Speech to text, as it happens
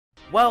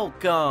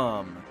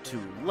Welcome to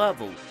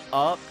Level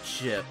Up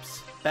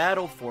Chips,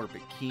 Battle for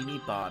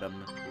Bikini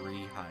Bottom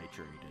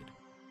Rehydrated.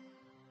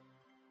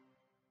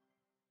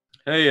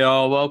 Hey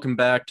y'all, welcome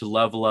back to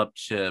Level Up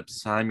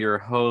Chips. I'm your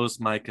host,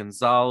 Mike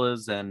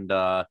Gonzalez, and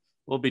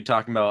we'll be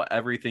talking about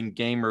everything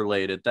game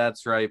related.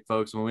 That's right,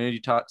 folks. When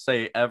we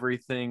say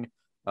everything,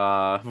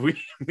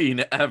 we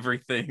mean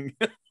everything.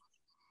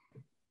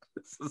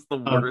 This is the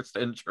worst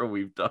intro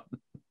we've done.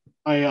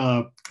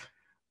 I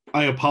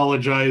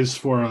apologize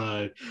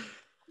for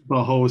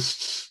the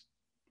host's,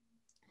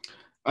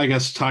 I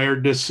guess,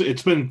 tiredness.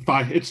 It's been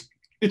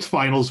it's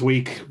finals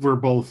week. We're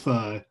both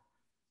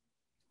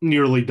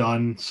nearly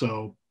done,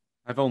 so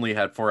I've only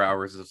had 4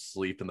 hours of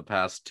sleep in the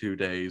past 2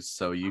 days,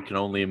 so you can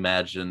only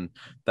imagine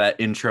that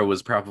intro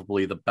was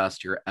probably the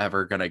best you're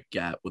ever gonna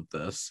get with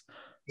this.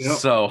 yep.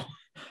 So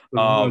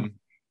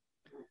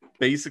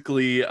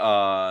basically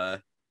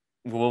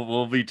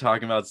we'll be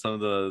talking about some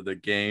of the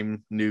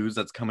game news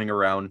that's coming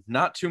around.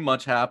 Not too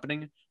much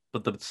happening,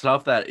 but the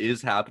stuff that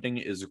is happening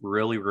is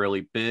really,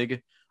 really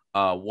big.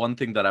 One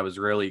thing that I was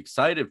really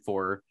excited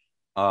for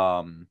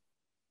was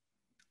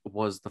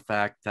the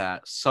fact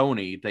that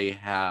Sony, they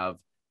have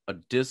a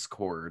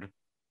Discord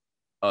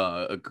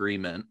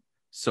agreement.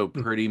 So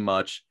pretty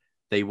much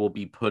they will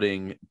be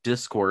putting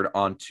Discord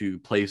onto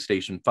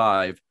PlayStation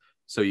 5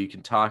 so you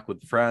can talk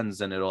with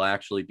friends and it'll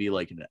actually be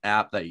like an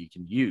app that you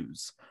can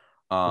use.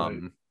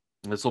 Right.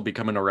 This will be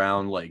coming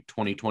around like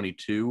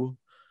 2022,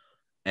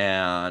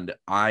 and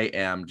I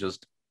am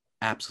just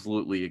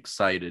absolutely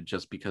excited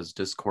just because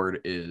Discord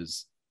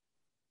is,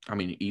 I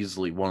mean,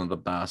 easily one of the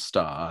best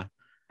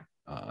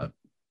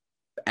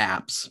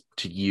apps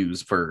to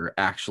use for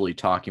actually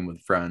talking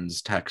with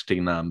friends,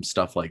 texting them,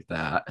 stuff like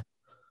that.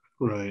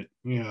 Right.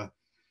 Yeah.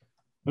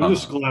 I'm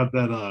just glad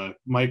that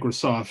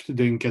Microsoft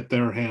didn't get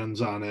their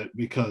hands on it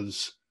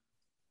because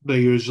they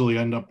usually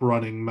end up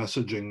running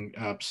messaging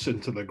apps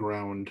into the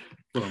ground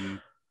from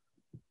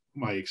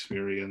my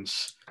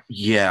experience.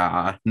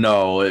 Yeah,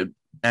 no,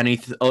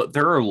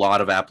 there are a lot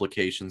of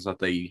applications that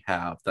they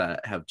have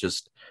that have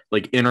just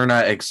like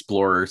Internet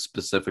Explorer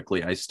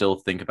specifically. I still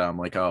think about, I'm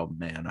like, oh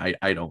man,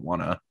 I don't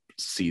want to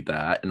see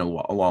that in a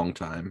long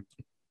time.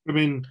 I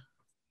mean,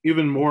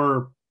 even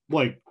more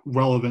like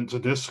relevant to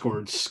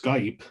Discord,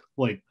 Skype,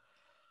 like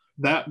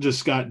that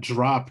just got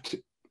dropped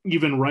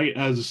even right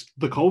as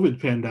the COVID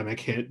pandemic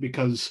hit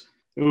because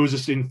it was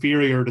just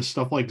inferior to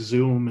stuff like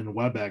Zoom and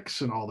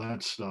WebEx and all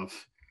that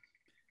stuff.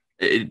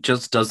 It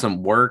just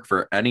doesn't work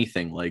for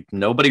anything. Like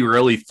nobody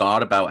really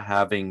thought about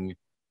having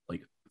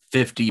like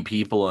 50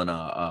 people in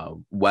a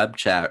web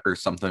chat or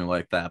something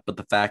like that. But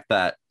the fact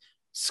that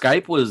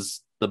Skype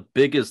was the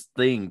biggest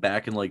thing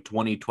back in like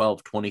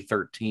 2012,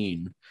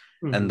 2013,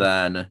 and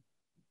then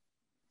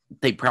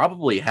they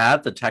probably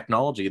had the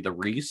technology, the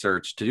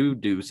research to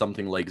do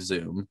something like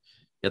Zoom,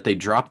 yet they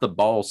dropped the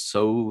ball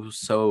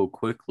so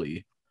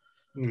quickly.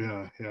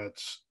 Yeah,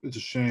 it's a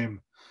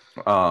shame.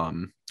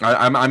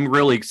 I'm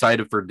really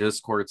excited for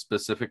Discord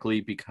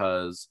specifically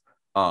because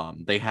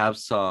they have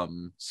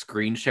some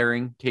screen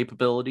sharing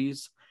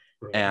capabilities,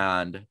 Right.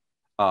 and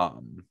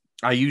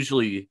I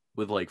usually,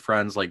 with like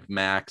friends like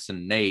Max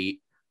and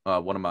Nate,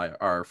 one of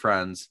our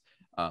friends,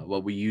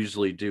 what we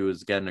usually do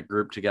is get in a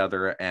group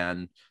together,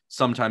 and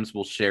sometimes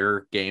we'll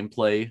share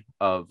gameplay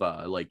of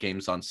like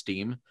games on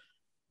Steam.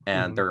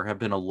 And there have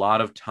been a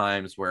lot of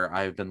times where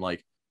I've been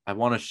like, I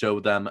want to show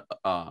them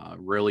a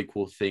really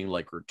cool thing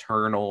like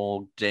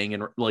Returnal,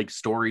 like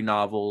story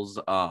novels,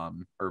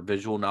 or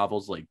visual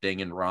novels like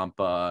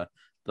Danganronpa,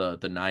 the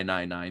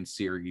 999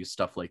 series,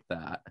 stuff like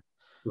that.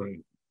 Right.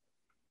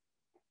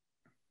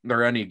 Are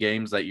there any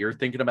games that you're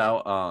thinking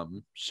about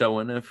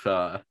showing if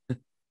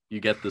you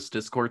get this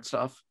Discord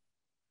stuff?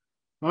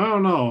 I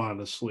don't know,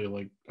 honestly.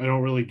 Like, I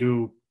don't really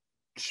do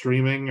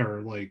streaming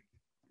or like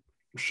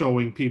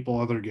showing people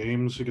other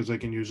games because I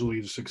can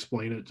usually just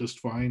explain it just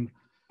fine.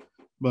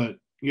 But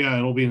yeah,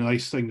 it'll be a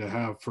nice thing to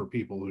have for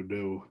people who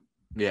do.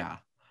 Yeah.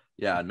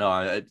 Yeah,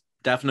 no,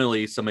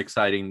 definitely some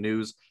exciting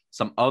news.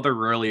 Some other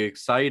really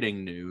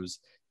exciting news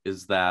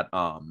is that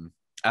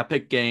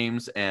Epic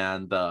Games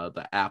and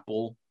the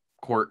Apple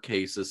court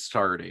case is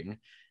starting,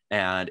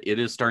 and it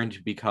is starting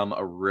to become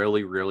a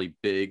really, really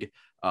big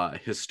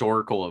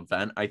historical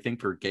event, I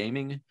think, for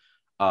gaming,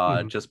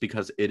 just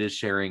because it is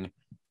sharing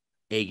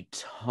a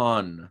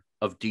ton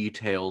of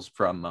details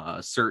from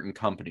certain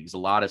companies, a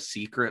lot of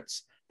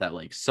secrets that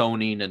like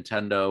Sony,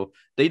 Nintendo,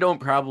 they don't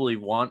probably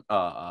want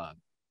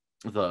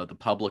the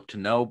public to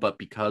know, but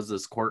because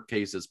this court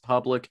case is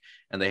public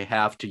and they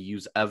have to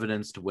use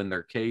evidence to win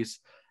their case,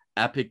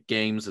 Epic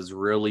Games is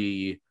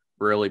really,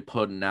 really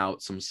putting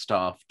out some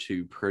stuff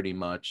to pretty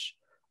much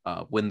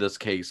win this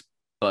case.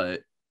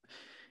 But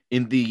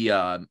in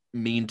the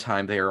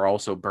meantime, they are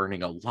also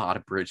burning a lot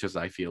of bridges,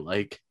 I feel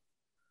like.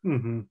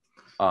 Yeah,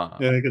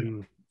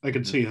 I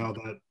can see how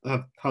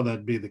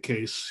that'd be the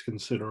case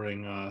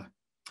considering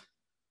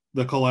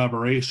the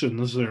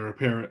collaborations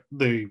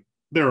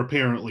they're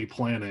apparently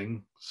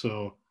planning.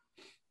 So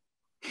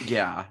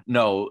yeah,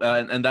 no,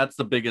 and that's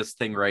the biggest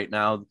thing right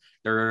now.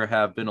 There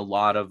have been a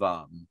lot of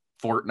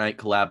Fortnite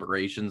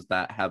collaborations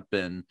that have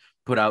been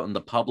put out in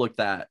the public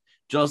that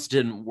just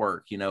didn't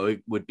work. You know,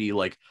 it would be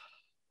like,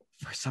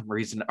 for some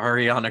reason,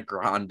 Ariana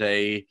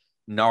Grande,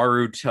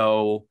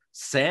 Naruto,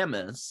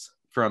 Samus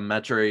from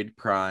Metroid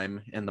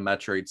Prime in the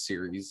Metroid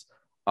series.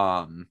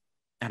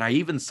 And I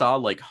even saw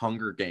like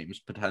Hunger Games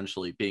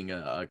potentially being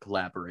a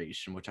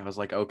collaboration, which I was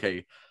like,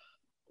 okay,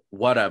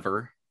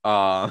 whatever.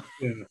 Yeah.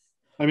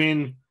 I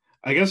mean,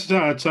 I guess it's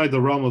not outside the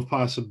realm of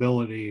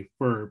possibility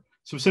for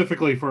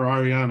specifically for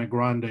Ariana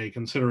Grande,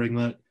 considering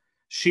that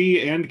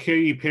she and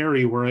Katy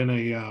Perry were in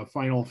a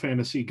Final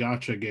Fantasy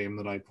Gacha game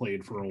that I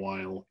played for a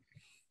while.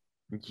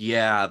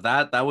 Yeah,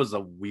 that was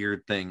a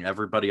weird thing.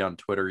 Everybody on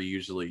Twitter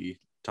usually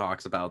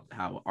talks about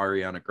how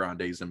Ariana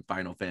Grande's in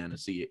Final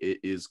Fantasy. It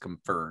is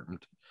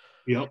confirmed.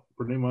 Yep,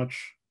 pretty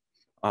much.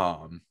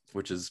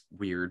 Which is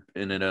weird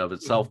in and of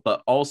itself.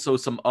 But also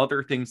some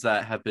other things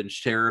that have been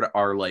shared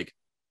are like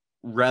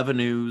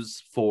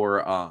revenues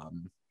for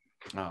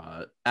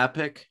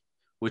Epic,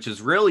 which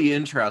is really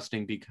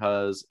interesting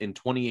because in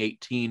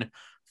 2018,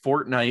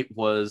 Fortnite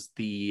was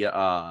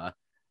the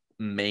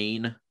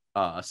main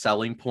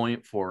selling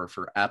point for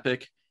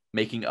Epic,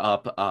 making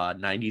up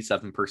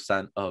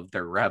 97% of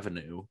their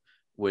revenue,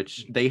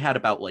 which they had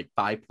about like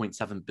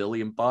 5.7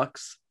 billion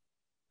bucks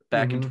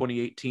back in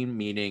 2018,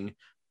 meaning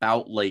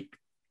about like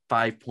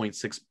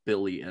 5.6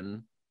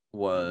 billion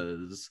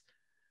was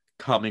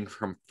coming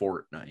from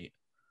Fortnite.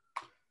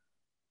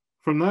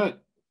 From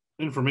that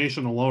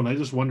information alone, I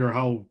just wonder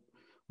how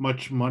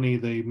much money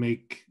they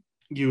make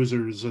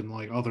users and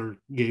like other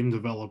game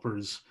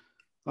developers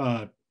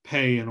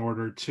pay in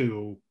order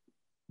to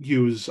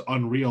use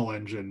Unreal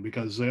Engine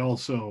because they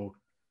also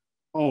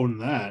own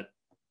that.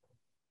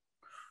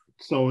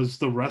 So is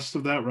the rest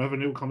of that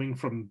revenue coming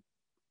from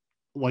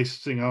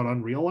licensing out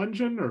Unreal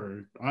Engine,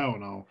 or I don't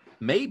know?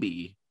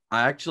 Maybe.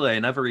 I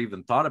never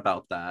even thought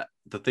about that.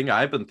 The thing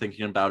I've been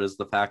thinking about is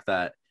the fact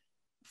that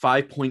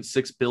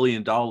 $5.6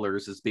 billion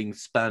is being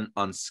spent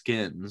on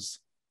skins.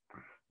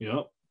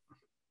 Yep.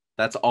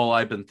 That's all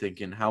I've been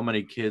thinking. How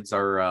many kids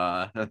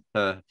are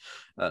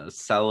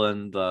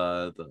selling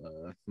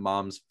the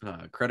mom's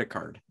credit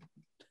card?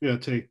 Yeah,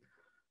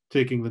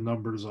 taking the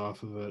numbers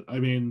off of it. I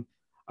mean,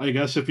 I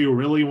guess if you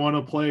really want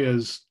to play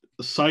as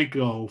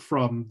Psycho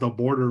from the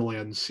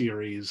Borderlands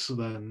series,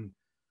 then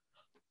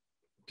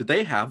Did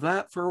they have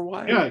that for a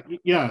while?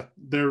 yeah,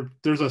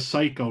 there's a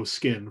Psycho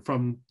skin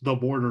from the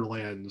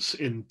Borderlands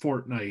in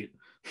Fortnite.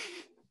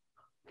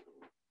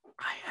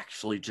 I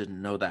actually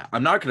didn't know that.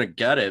 I'm not gonna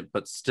get it,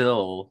 but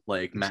still,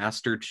 like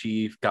Master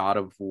Chief, God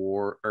of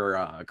War, or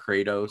I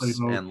Kratos,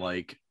 know. and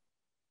like,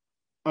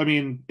 I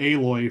mean,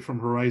 Aloy from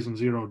Horizon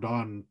Zero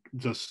Dawn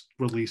just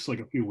released like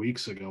a few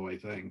weeks ago, I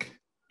think.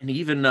 and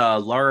even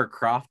Lara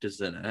Croft is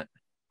in it.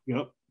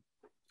 Yep.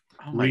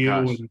 Oh my Ryu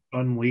gosh, and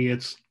Chun-Li,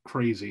 it's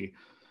crazy.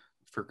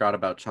 forgot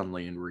about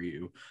Chun-Li and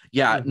Ryu.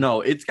 Yeah, Mhm.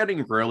 no, it's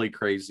getting really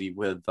crazy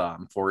with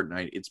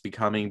Fortnite. It's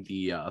becoming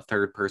the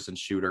third-person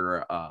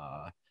shooter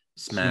Smash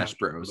Smash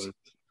Bros.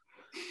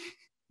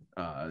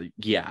 Brothers.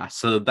 Yeah,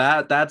 so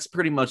that's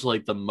pretty much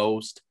like the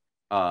most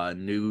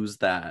news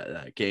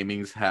that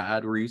gaming's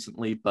had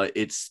recently, but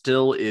it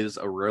still is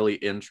a really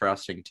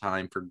interesting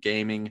time for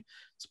gaming,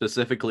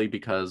 specifically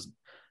because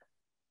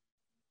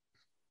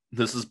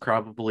this is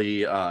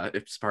probably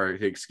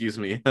excuse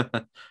me,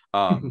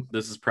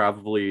 this is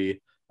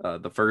probably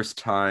the first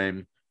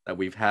time that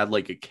we've had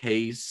like a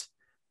case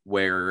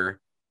where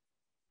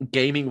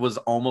gaming was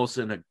almost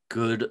in a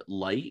good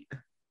light,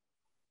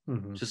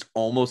 Mhm. just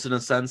almost in a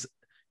sense.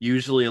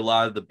 Usually a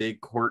lot of the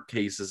big court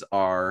cases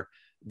are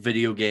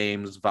video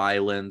games,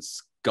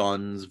 violence,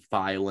 guns,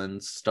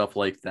 violence, stuff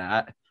like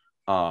that.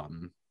 A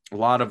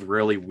lot of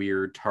really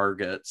weird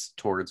targets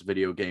towards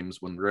video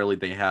games when really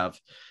they have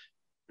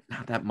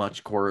not that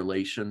much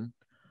correlation.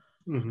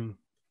 Mhm.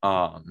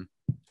 Um,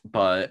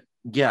 but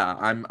yeah,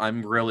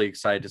 I'm really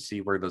excited to see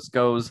where this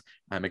goes.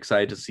 I'm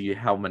excited to see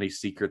how many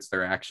secrets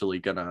they're actually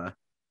gonna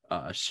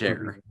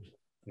share.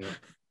 Yeah.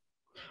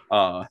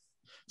 Uh,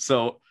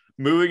 so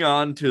moving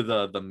on to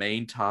the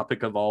main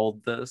topic of all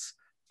of this,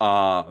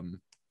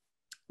 um,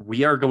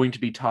 we are going to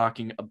be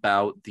talking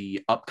about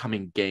the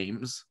upcoming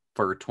games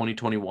for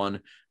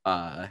 2021.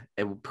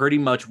 And pretty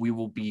much we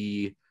will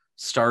be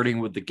starting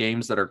with the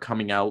games that are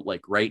coming out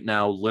like right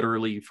now,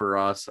 literally for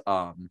us.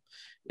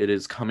 It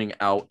is coming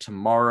out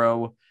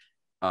tomorrow,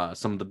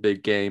 some of the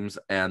big games,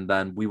 and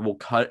then we will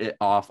cut it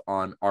off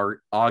on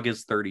our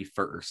August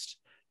 31st,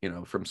 you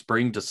know, from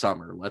spring to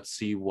summer. Let's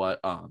see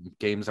what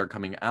games are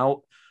coming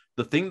out.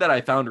 The thing that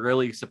I found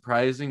really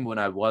surprising when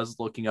I was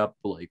looking up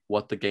like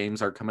what the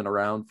games are coming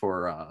around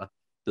for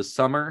the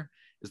summer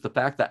is the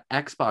fact that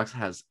Xbox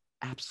has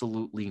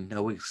absolutely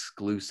no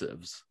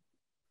exclusives.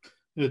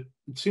 It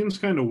seems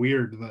kind of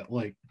weird that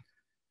like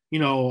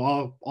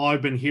all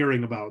I've been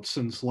hearing about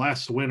since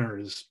last winter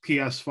is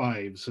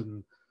PS5s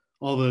and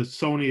all the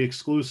Sony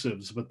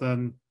exclusives, but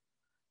then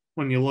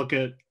when you look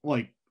at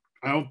like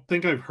I don't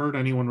think I've heard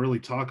anyone really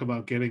talk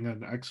about getting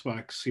an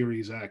Xbox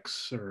Series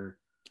X or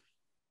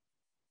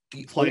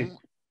The play. only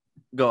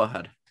Go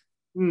ahead.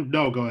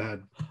 No, go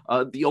ahead.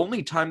 The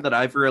only time that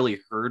I've really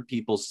heard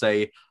people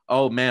say,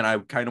 "Oh man, I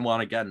kind of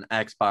want to get an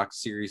Xbox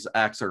Series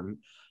X," or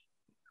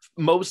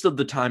most of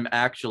the time,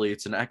 actually,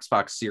 it's an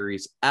Xbox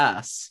Series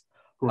S.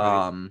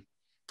 Right. Um,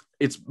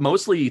 it's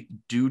mostly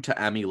due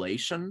to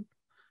emulation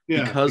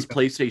Yeah, because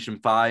because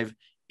PlayStation 5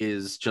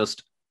 is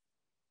just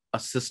a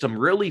system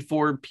really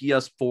for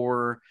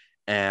PS4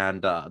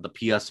 and the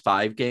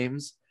PS5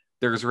 games.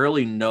 There's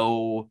really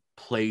no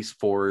place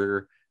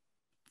for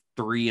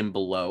 3 and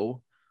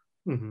below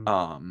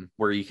mhm,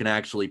 where you can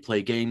actually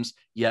play games.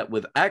 Yet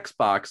with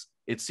Xbox,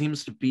 it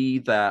seems to be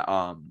that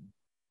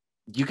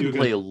you can you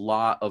play can a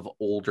lot of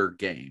older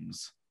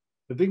games.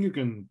 I think you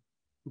can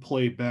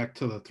play back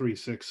to the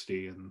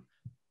 360 and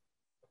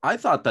I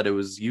thought that it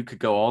was you could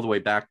go all the way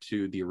back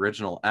to the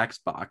original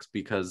Xbox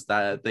because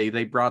that they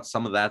brought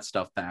some of that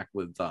stuff back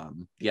with the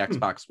hmm,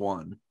 Xbox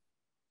One.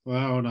 well,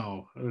 I don't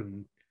know.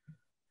 And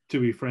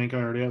to be frank,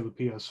 I already have a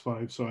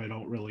PS5, so I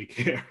don't really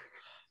care.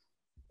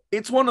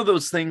 It's one of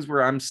those things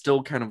where I'm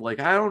still kind of like,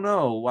 I don't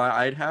know.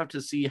 I'd have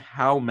to see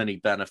how many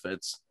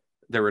benefits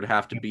there would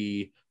have to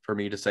be for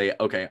me to say,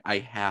 okay, I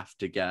have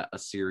to get a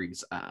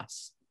Series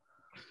S.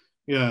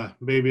 Yeah,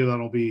 maybe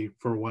that'll be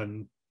for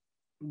when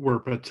we're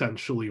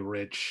potentially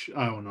rich.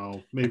 I don't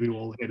know. Maybe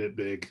we'll hit it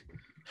big.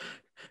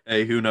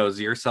 Hey, who knows?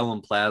 You're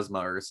selling plasma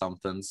or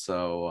something,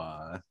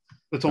 so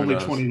It's who only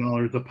knows?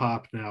 $20 a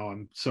pop now.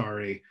 I'm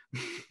sorry.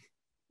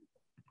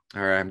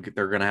 All right,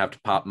 they're gonna have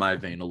to pop my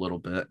vein a little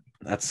bit.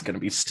 That's gonna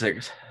be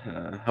stick.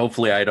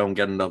 Hopefully, I don't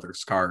get another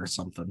scar or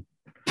something.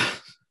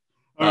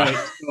 All Uh,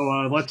 right, so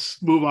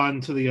let's move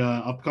on to the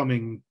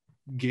upcoming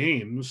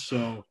games.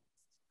 So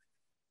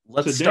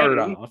let's start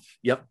today, off.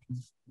 Yep.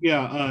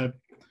 yeah,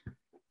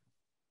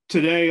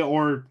 today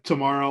or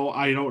tomorrow,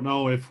 I don't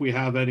know if we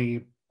have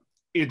any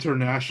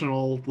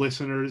international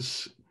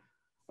listeners,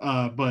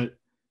 but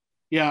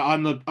yeah,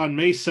 on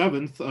May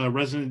 7th,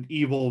 Resident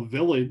Evil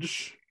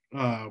Village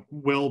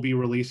will be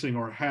releasing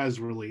or has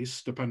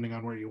released, depending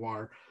on where you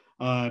are.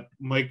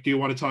 Mike, do you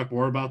want to talk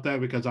more about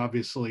that? Because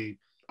obviously,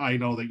 I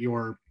know that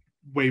you're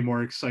way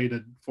more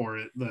excited for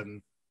it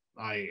than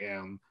I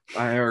am.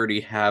 I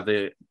already have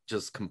it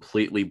just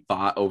completely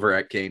bought over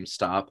at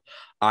GameStop.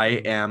 I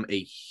Mm. am a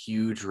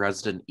huge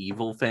Resident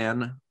Evil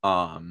fan.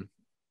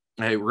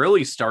 I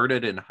really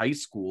started in high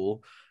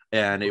school,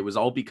 and it was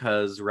all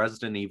because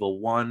Resident Evil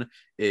 1,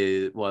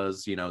 it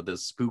was, the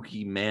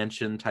spooky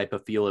mansion type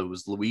of feel. It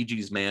was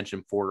Luigi's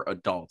Mansion for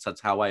adults. That's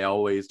how I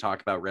always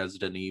talk about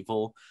Resident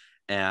Evil.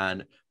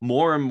 And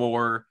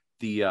more,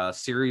 the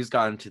series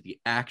got into the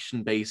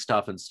action-based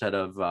stuff instead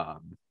of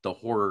the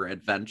horror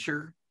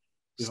adventure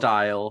Yep.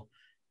 style.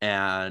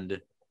 And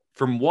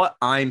from what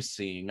I'm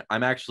seeing,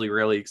 I'm actually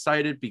really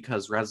excited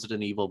because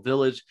Resident Evil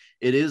Village,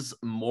 it is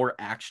more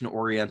action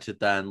oriented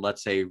than,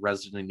 let's say,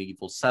 Resident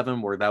Evil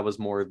 7, where that was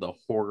more the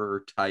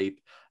horror type,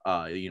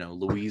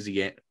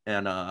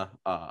 Louisiana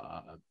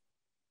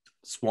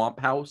swamp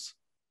house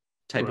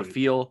type of Right.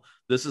 feel.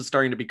 This is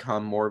starting to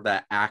become more of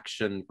that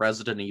action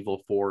Resident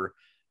Evil 4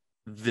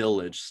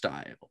 village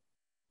style.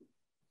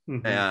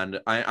 Hmm. And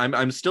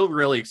I'm still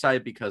really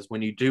excited because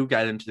when you do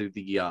get into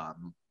the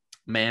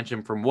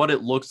mansion, from what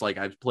it looks like,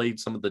 I've played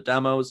some of the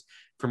demos.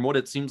 From what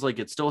it seems like,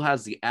 it still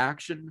has the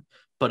action,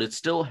 but it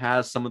still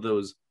has some of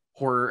those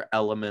horror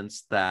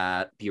elements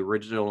that the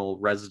original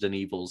Resident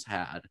Evils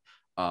had.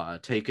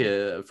 Take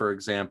it for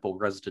example,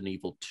 Resident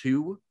Evil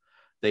 2.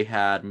 They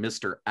had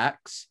Mr.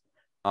 X,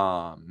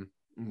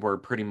 where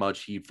pretty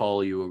much he'd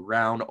follow you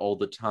around all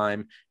the time,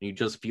 and you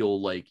just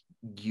feel like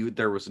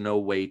there was no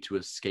way to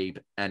escape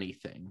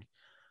anything.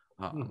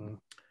 Um, Hmm.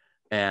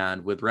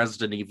 and with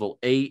Resident Evil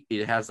 8,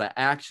 it has that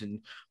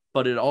action,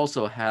 but it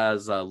also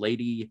has a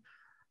lady,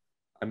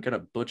 I'm going to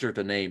butcher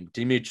the name,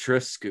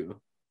 Dimitrescu.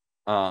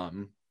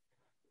 Um,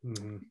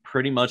 Hmm.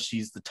 Pretty much,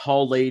 she's the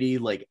tall lady,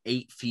 like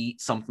 8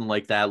 feet, something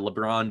like that,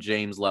 LeBron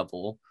James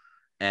level,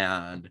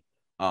 and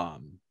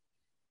um,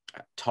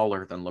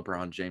 taller than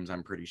LeBron James,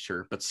 I'm pretty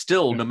sure. But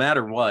still, Yeah. no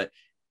matter what,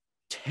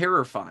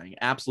 terrifying,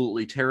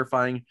 absolutely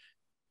terrifying,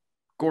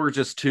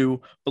 gorgeous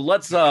too. But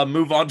let's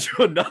move on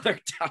to another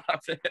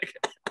topic.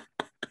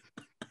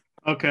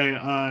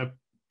 Okay.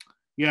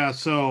 Yeah.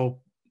 So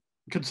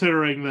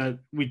considering that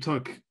we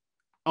took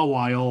a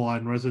while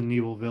on Resident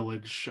Evil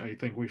Village, I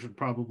think we should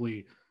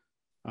probably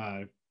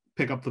uh,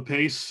 pick up the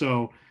pace.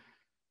 So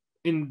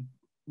in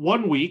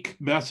 1 week,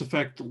 Mass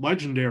Effect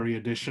Legendary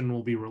Edition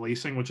will be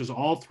releasing, which is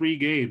all three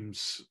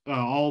games,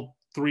 all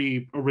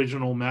three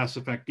original Mass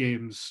Effect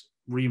games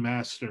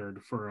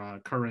remastered for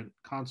current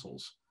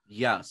consoles.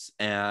 Yes,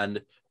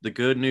 and the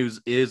good news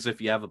is if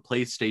you have a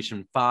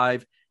PlayStation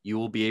 5, you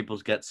will be able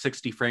to get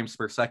 60 frames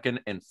per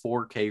second and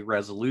 4K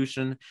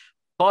resolution.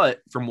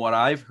 But from what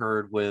I've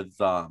heard with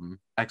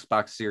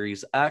Xbox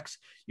Series X,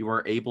 you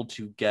are able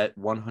to get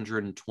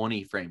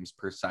 120 frames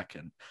per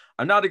second.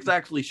 I'm not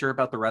exactly sure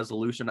about the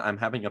resolution. I'm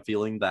having a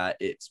feeling that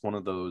it's one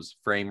of those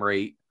frame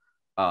rate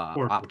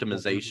Or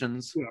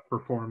optimizations. yeah,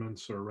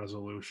 performance or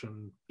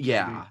resolution, maybe.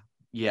 Yeah,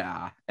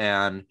 yeah.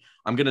 And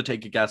I'm going to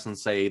take a guess and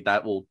say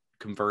that will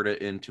convert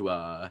it into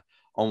a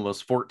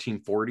almost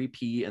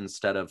 1440p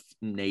instead of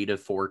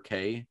native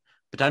 4K,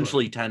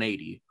 potentially Right.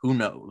 1080. Who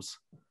knows?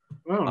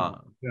 I don't know.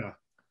 Um, Yeah.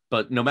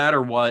 but no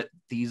matter what,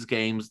 these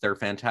games, they're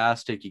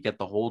fantastic. You get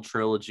the whole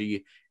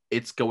trilogy.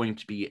 It's going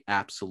to be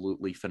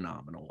absolutely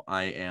phenomenal.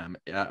 I am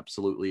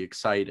absolutely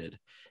excited.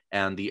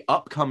 And the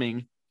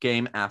upcoming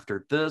game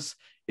after this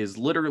is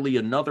literally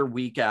another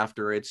week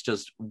after. It's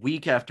just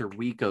week after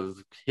week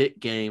of hit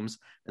games.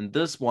 And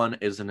this one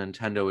is a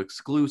Nintendo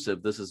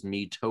exclusive. This is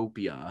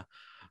Miitopia.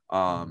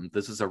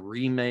 This is a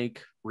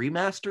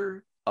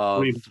remaster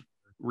of Re-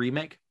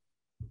 remake.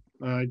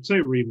 I'd say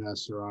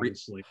remaster, Re-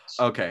 honestly. It's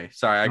okay,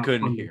 sorry, I not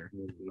couldn't fun to hear.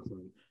 play with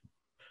it.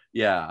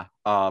 Yeah.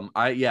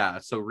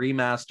 So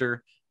remaster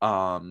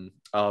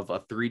of a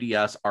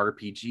 3DS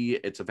RPG.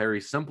 It's a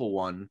very simple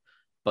one,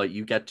 but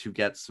you get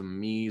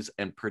some Mii's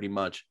and pretty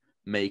much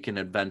make an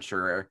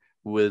adventure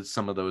with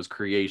some of those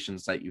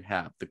creations that you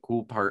have. The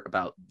cool part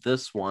about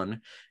this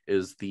one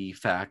is the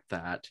fact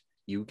that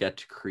you get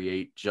to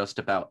create just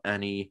about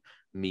any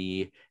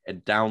Mii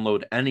and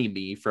download any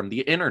Mii from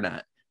the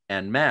internet.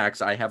 And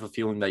Max, I have a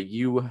feeling that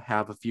you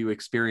have a few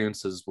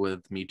experiences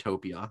with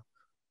Miitopia.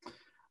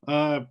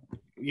 Uh,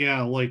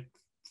 yeah, like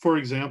for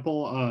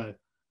example,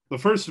 the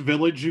first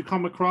village you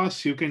come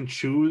across, you can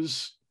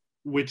choose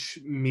which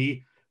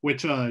me,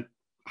 which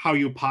how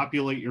you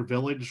populate your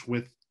village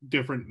with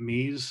different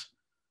Mii's.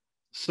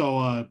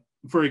 So,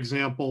 for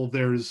example,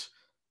 there's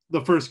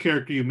the first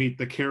character you meet,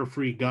 the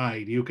Carefree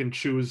Guide. You can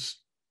choose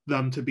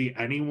them to be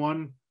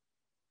anyone,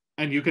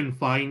 and you can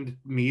find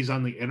Mii's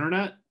on the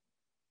internet.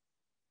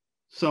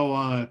 So,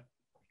 I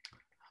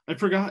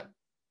forgot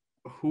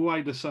who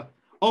I decided.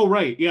 Oh,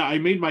 right, yeah, I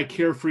made my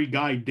Carefree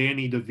Guide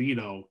Danny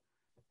DeVito.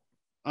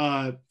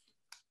 Uh,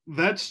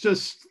 that's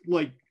just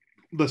like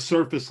the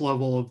surface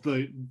level of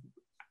the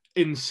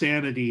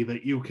insanity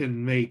that you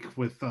can make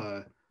with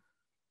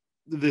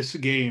this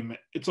game.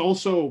 It's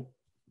also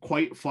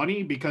quite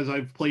funny because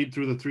I've played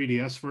through the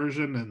 3DS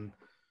version, and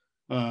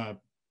uh,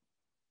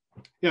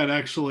 yeah, it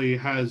actually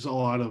has a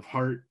lot of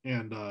heart.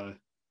 And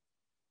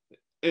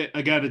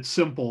again, it's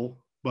simple,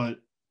 but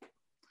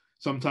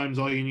sometimes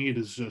all you need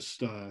is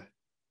just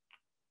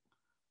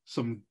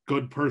some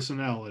good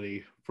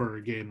personality for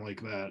a game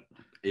like that.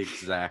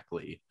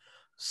 Exactly.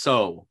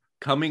 So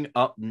coming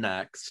up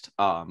next,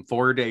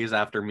 4 days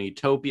after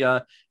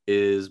Miitopia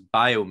is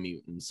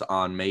Biomutants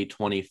on May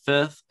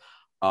 25th.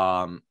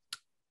 Um,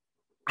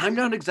 I'm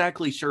not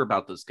exactly sure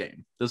about this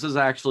game. This is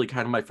actually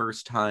kind of my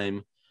first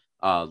time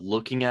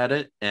looking at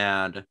it,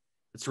 and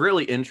it's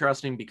really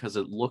interesting because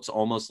it looks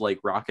almost like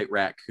Rocket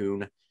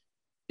Raccoon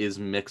is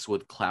mixed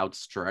with Cloud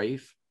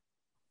Strife.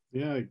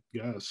 Yeah, I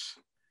guess.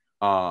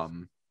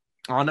 Um,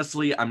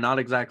 Honestly, I'm not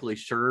exactly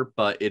sure,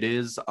 but it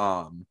is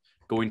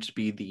going to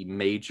be the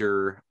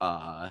major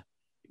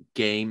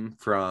game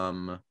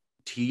from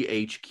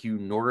THQ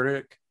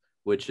Nordic,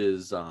 which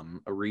is a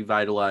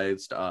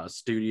revitalized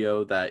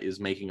studio that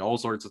is making all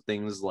sorts of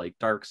things like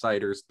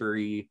Darksiders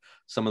 3,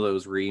 some of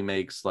those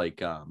remakes like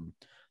the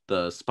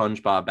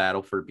SpongeBob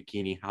Battle for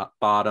Bikini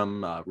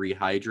Bottom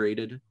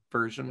rehydrated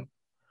version.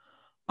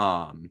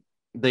 Um,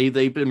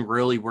 they've been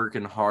really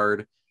working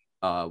hard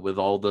with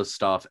all this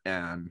stuff,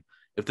 and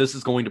if this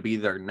is going to be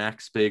their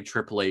next big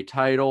AAA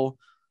title,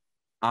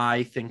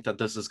 I think that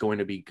this is going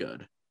to be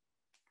good.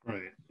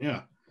 Right.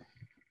 Yeah.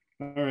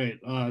 All right.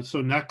 So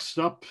next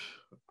up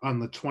on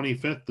the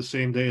 25th, the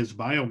same day as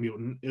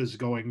Biomutant, is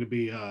going to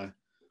be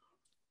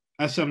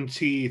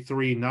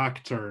SMT3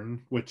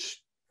 Nocturne,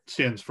 which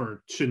stands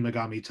for Shin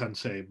Megami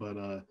Tensei.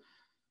 But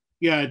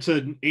yeah, it's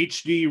an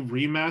HD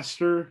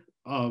remaster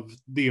of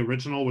the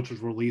original, which was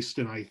released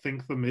in I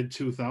think the mid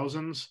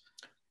 2000s.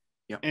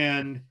 Yeah,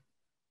 And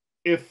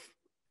if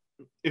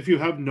if you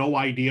have no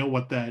idea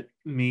what that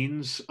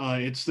means,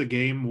 it's the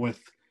game with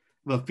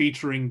the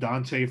featuring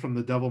Dante from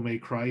the Devil May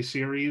Cry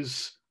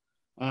series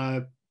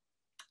uh,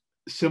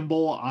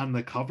 symbol on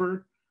the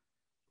cover.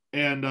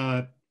 And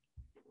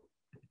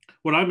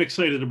what I'm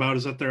excited about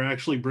is that they're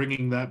actually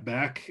bringing that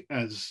back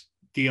as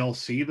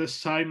DLC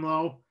this time,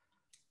 though.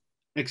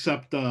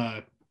 Except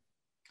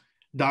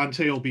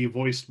Dante will be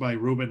voiced by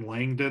Ruben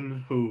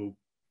Langdon, who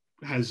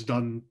has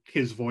done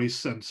his voice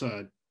since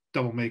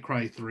Devil May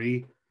Cry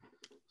 3.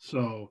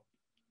 So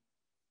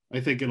I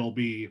think it'll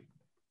be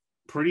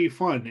pretty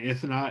fun,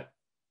 if not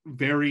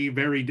very,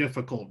 very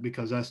difficult,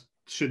 because that's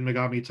Shin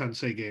Megami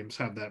Tensei games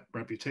have that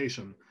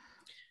reputation.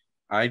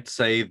 I'd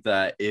say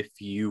that if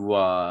you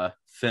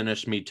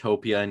finish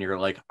Miitopia and you're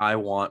like, I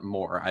want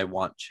more, I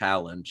want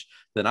challenge,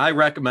 then I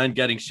recommend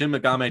getting Shin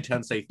Megami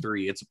Tensei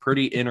 3. It's a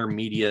pretty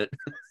intermediate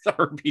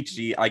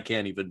RPG I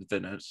can't even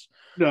finish.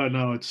 No,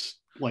 no, it's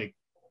like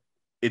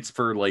It's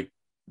for like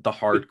the it,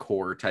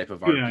 hardcore type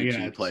of yeah, yeah.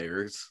 RPG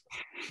players.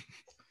 This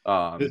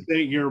Um,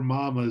 ain't your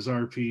mama's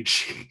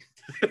RPG.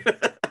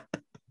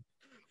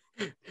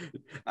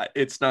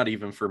 it's not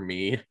even for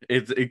me.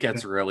 It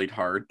gets really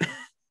hard.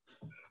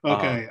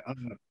 Okay,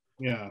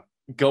 yeah,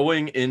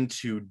 Going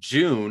into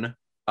June,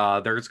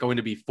 there's going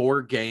to be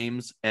 4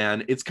 games,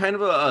 and it's kind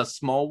of a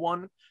small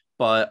one,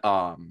 but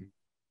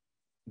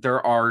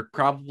there are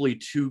probably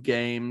two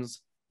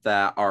games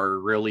that are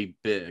really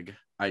big,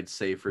 I'd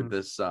say, for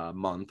this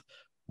month.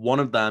 One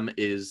of them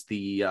is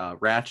the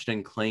Ratchet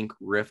and Clank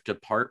Rift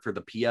Apart for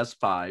the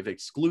PS5,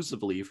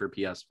 exclusively for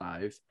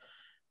PS5.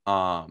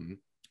 Um,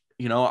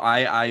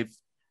 I've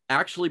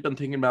actually been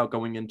thinking about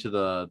going into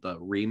the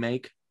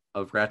remake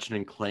of Ratchet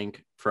and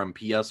Clank from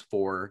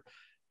PS4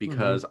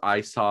 because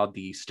I saw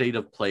the state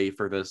of play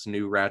for this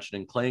new Ratchet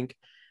and Clank,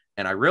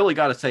 and I really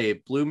got to say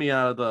it blew me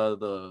out of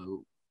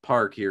the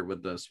park here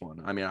with this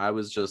one. I mean, I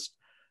was just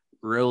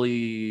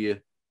really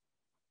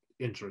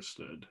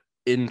interested,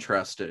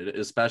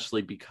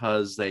 especially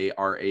because they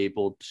are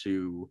able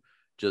to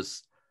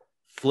just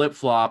flip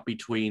flop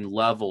between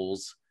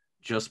levels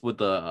just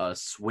with a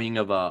swing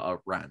of a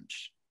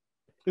wrench.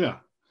 Yeah,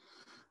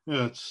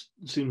 it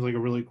seems like a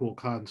really cool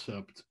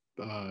concept.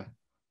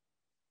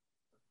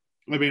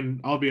 I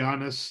mean, I'll be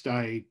honest,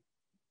 I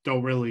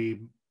don't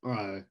really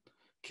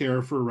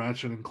care for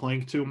Ratchet and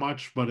Clank too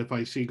much, but if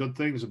I see good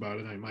things about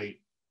it, I might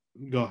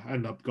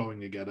end up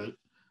going to get it.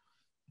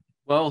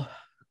 Well,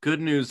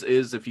 good news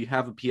is if you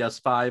have a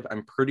PS5,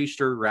 I'm pretty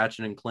sure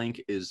Ratchet and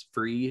Clank is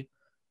free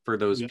for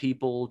those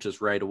people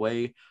just right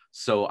away.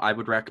 So I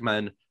would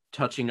recommend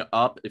touching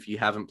up if you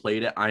haven't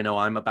played it. I know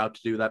I'm about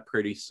to do that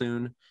pretty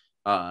soon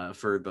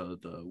for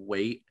the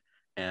wait.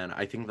 And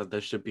I think that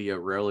this should be a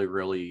really,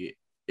 really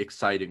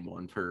exciting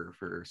one for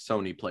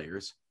Sony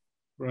players.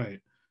 Right.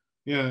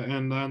 Yeah,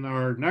 and then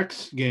our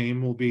next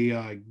game will be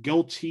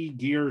Guilty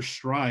Gear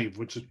Strive,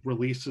 which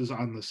releases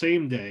on the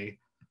same day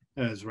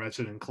as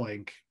Ratchet and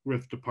Clank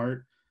Rift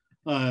Apart.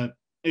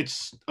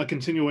 It's a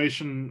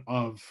continuation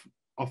of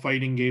a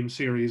fighting game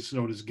series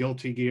known as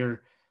Guilty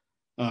Gear,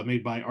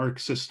 made by Arc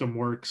System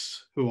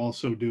Works, who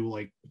also do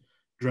like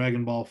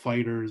Dragon Ball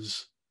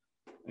Fighters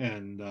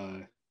and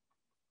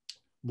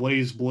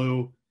Blaze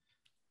Blue.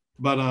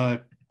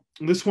 But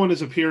this one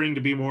is appearing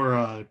to be more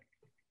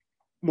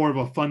of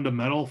a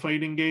fundamental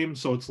fighting game,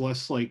 so it's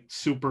less like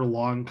super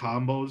long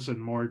combos and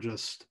more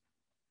just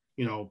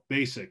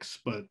basics.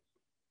 But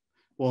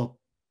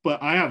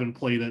I haven't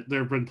played it. There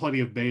have been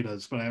plenty of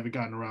betas, but I haven't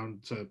gotten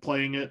around to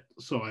playing it,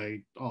 so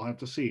I'll have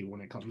to see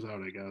when it comes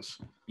out, I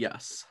guess.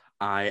 Yes,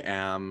 I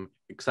am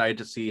excited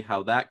to see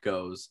how that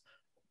goes,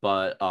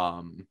 but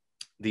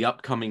the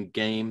upcoming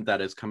game that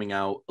is coming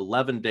out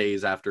 11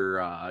 days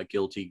after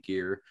Guilty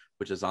Gear,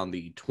 which is on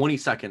the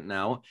 22nd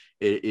now,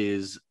 it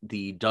is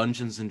the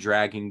Dungeons and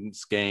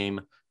Dragons game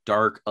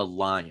Dark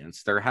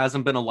Alliance. There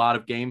hasn't been a lot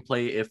of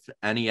gameplay, if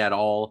any at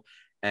all,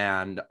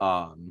 and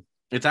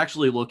it's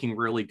actually looking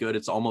really good.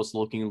 It's almost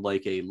looking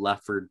like a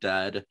Left 4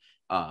 Dead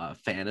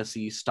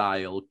fantasy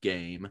style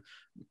game.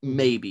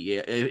 Maybe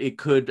it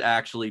could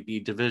actually be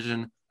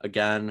Division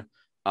again.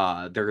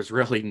 There's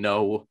really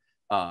no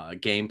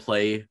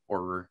gameplay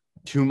or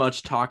too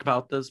much talk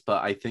about this,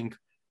 but I think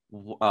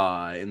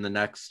in the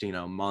next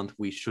month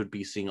we should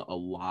be seeing a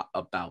lot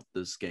about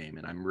this game,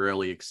 and I'm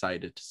really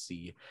excited to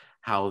see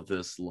how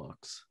this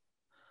looks.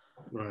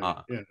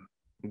 Right.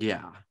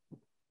 Yeah.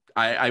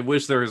 I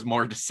wish there was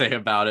more to say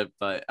about it,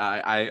 but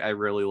I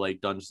really like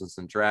Dungeons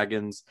and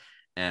Dragons,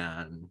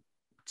 and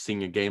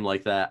seeing a game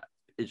like that,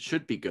 it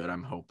should be good,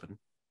 I'm hoping.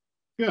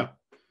 Yeah.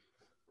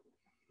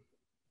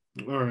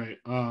 All right.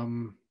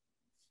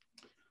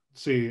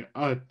 Let's see.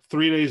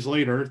 3 days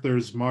later,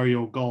 there's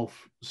Mario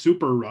Golf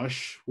Super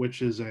Rush,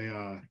 which is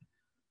a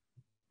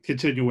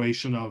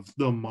continuation of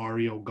the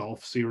Mario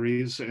Golf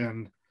series.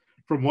 And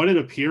from what it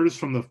appears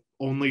from the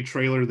only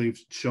trailer they've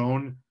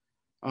shown,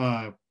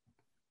 the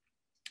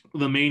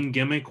main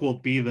gimmick will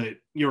be that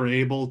you're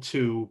able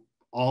to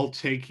all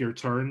take your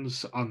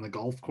turns on the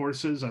golf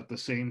courses at the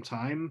same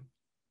time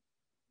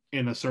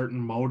in a certain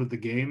mode of the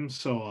game.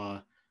 So,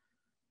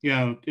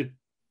 yeah, it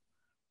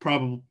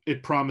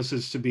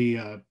promises to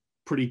be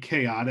pretty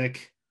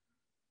chaotic,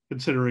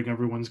 considering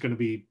everyone's going to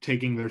be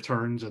taking their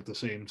turns at the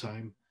same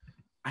time.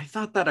 I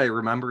thought that I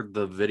remembered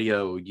the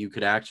video. You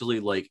could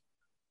actually like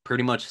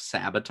pretty much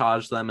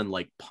sabotage them and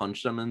like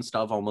punch them and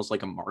stuff, almost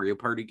like a Mario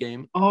Party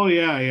game. Oh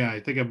yeah. I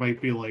think it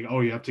might be like,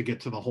 oh, you have to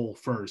get to the hole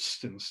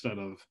first instead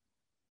of.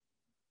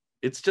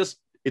 It's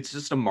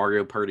just a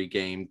Mario Party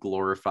game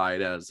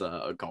glorified as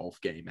a golf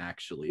game,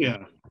 actually.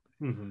 Yeah.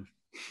 Mm-hmm.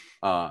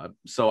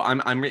 So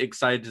I'm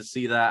excited to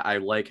see that. I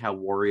like how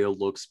Wario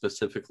looks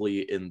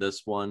specifically in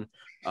this one.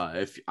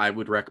 If I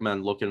would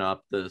recommend looking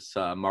up this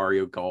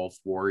Mario Golf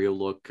Wario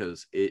look,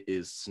 because it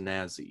is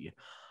snazzy.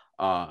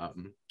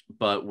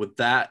 But with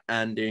that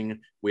ending,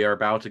 we are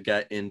about to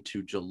get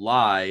into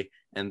July,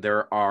 and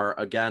there are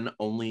again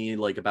only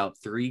like about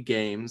 3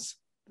 games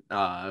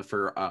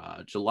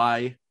for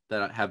July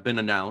that have been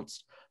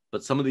announced.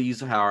 But some of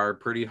these are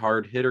pretty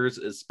hard hitters,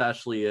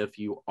 especially if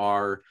you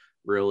are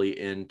really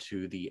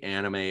into the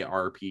anime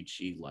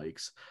RPG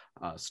likes.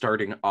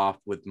 Starting off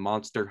with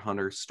Monster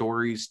Hunter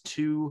Stories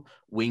 2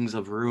 Wings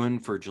of Ruin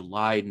for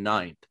July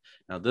 9th.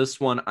 Now, this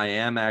one I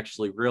am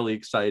actually really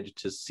excited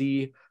to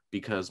see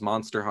because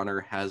Monster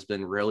Hunter has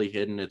been really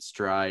hitting its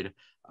stride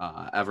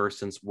ever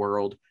since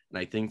World. And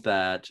I think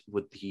that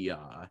with the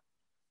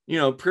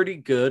pretty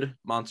good.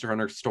 Monster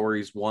Hunter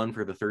Stories 1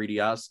 for the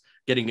 3DS,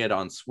 getting it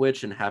on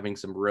Switch and having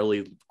some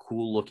really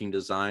cool looking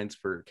designs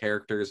for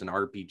characters and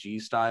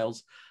RPG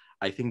styles.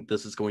 I think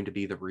this is going to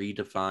be the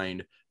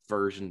redefined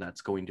version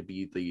that's going to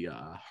be the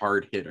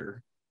hard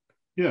hitter.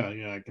 Yeah,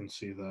 I can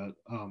see that.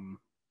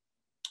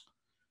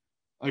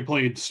 I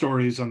played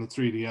Stories on the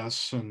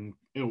 3DS, and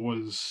it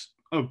was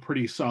a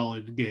pretty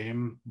solid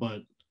game,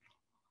 but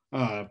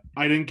I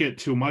didn't get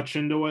too much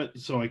into it,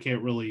 so I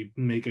can't really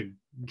make a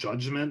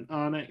judgment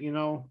on it,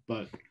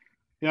 But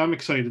yeah, I'm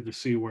excited to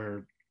see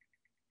where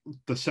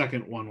the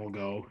second one will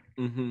go.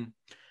 Mm-hmm.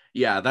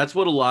 Yeah, that's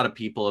what a lot of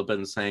people have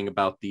been saying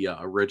about the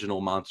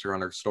original Monster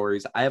Hunter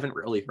Stories. I haven't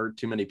really heard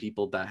too many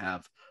people that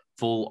have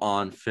full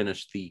on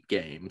finished the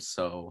game.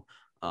 So,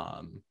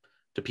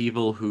 to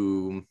people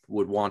who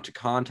would want to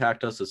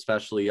contact us,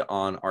 especially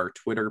on our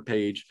Twitter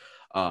page,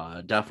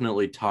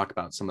 definitely talk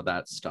about some of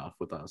that stuff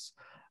with us.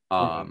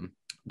 Right.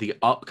 The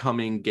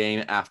upcoming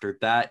game after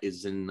that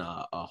is in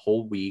a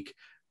whole week,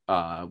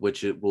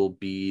 which it will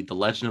be The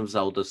Legend of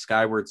Zelda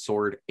Skyward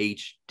Sword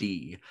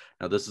HD.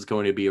 Now, this is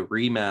going to be a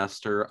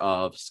remaster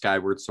of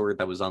Skyward Sword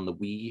that was on the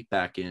Wii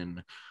back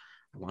in,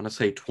 I want to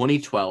say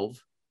 2012.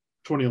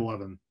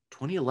 2011.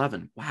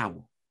 2011.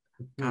 Wow.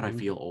 God, I Mm-hmm.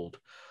 feel old.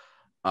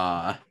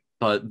 Uh,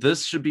 but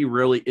this should be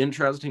really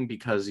interesting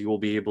because you will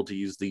be able to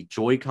use the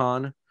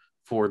Joy-Con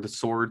for the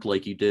sword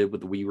like you did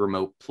with the Wii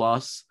Remote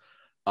Plus.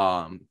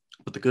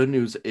 But the good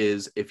news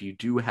is if you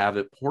do have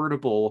it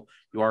portable,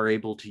 you are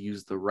able to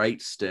use the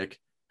right stick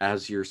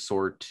as your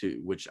sword too,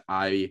 which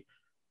I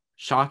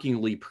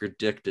shockingly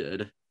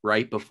predicted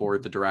right before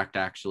the direct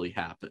actually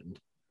happened.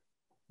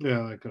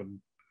 Yeah,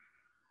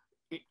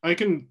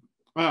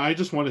 I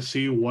just want to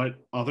see what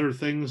other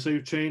things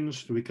they've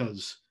changed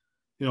because,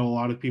 a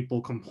lot of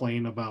people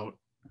complain about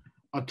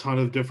a ton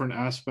of different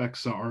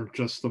aspects that aren't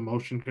just the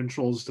motion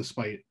controls,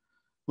 despite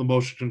the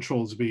motion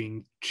controls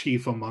being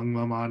chief among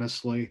them,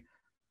 honestly.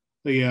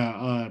 But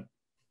yeah,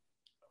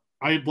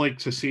 I'd like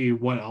to see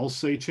what else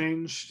they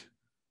changed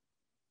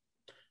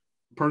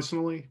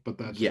personally, but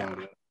that's Yeah.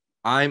 about it.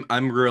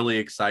 I'm really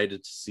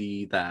excited to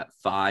see that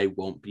Vi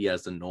won't be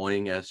as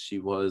annoying as she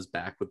was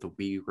back with the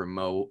Wii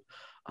remote,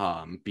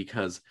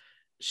 because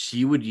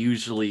she would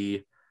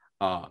usually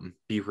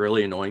be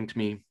really annoying to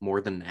me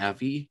more than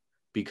Navi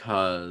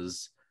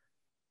because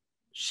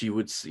she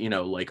would,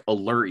 like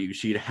alert you.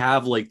 She'd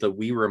have like the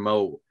Wii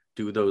remote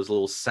do those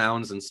little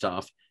sounds and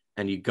stuff,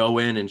 and you go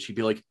in and she'd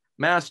be like,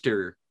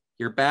 Master,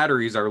 your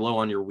batteries are low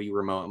on your Wii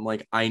remote. I'm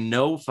like, I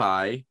know,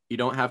 Fi, you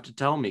don't have to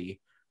tell me.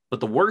 But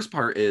the worst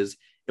part is,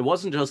 it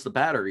wasn't just the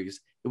batteries,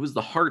 it was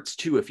the hearts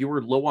too. If you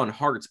were low on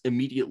hearts,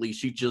 immediately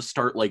she'd just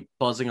start like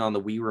buzzing on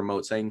the Wii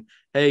remote saying,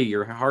 hey,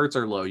 your hearts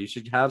are low. You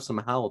should have some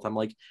health. I'm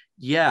like,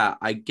 yeah,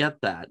 I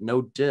get that.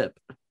 No dip.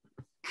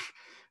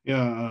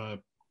 Yeah,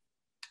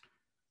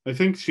 I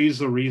think she's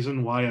the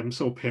reason why I'm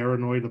so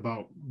paranoid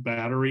about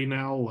battery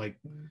now. Like,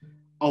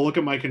 I'll look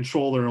at my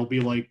controller, it'll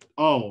be like,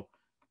 oh,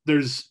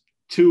 there's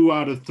 2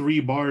 out of 3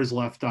 bars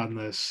left on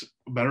this.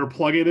 Better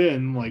plug it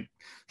in. Like,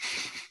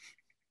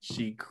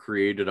 She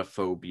created a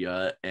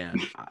phobia, and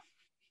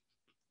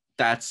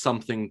that's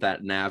something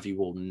that Navi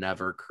will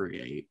never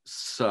create.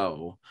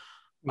 So,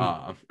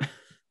 uh,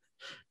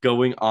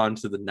 going on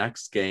to the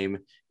next game,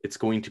 it's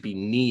going to be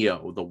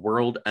Neo, The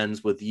World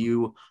Ends With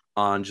You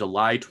on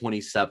July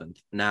 27th.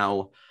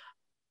 Now,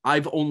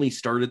 I've only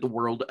started The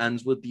World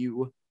Ends With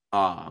You.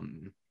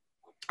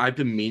 I've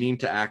been meaning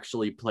to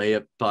actually play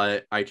it,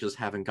 but I just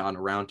haven't gotten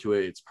around to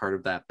it. It's part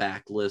of that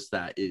backlist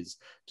that is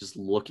just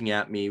looking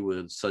at me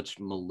with such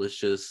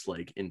malicious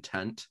like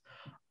intent.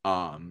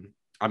 I'm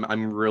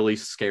really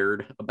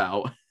scared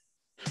about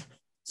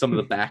some of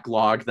the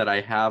backlog that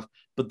I have,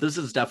 but this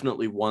is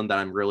definitely one that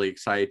I'm really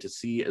excited to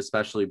see,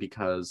 especially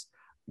because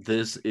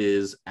this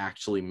is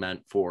actually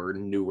meant for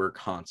newer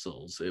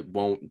consoles. It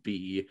won't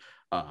be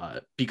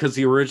because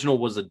the original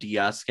was a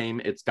DS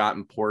game, it's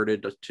gotten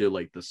ported to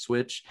like the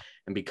Switch,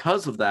 and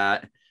because of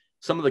that,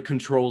 some of the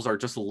controls are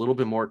just a little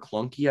bit more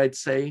clunky, I'd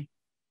say,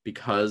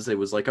 because it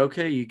was like,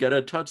 okay, you get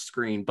a touch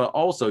screen, but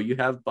also you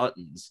have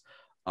buttons.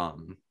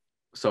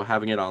 So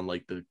having it on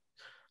like the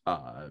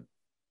uh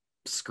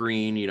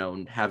screen,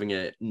 and having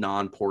it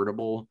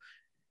non-portable,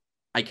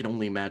 I can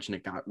only imagine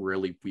it got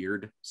really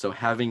weird. So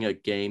having a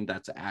game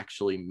that's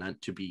actually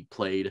meant to be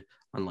played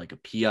on like a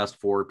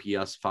PS4,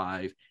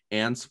 PS5,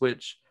 and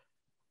Switch,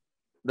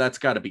 that's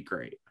got to be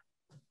great.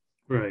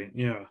 right,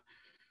 yeah.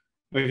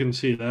 I can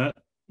see that.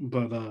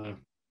 But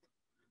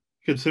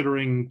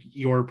considering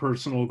your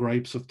personal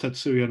gripes of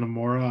Tetsuya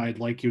Nomura, I'd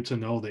like you to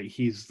know that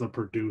he's the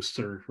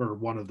producer or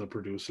one of the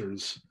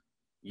producers.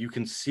 You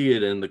can see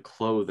it in the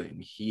clothing.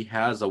 He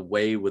has a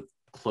way with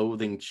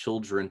clothing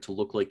children to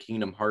look like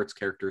Kingdom Hearts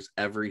characters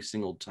every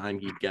single time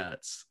he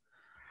gets.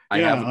 I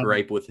Yeah, have a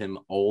gripe with him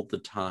all the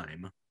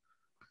time.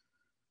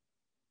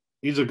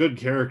 he's a good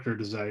character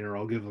designer.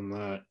 I'll give him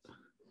that.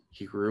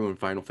 He grew in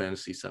Final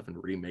Fantasy VII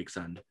Remakes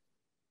End.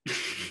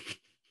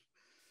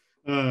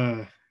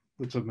 uh,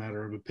 it's a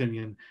matter of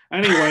opinion.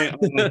 Anyway,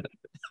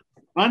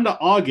 On to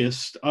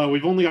August,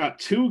 we've only got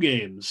two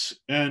games,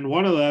 and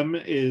one of them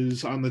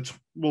is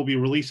will be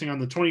releasing on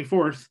the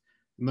 24th,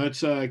 and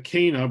that's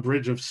Kana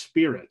Bridge of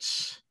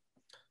Spirits.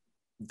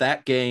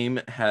 That game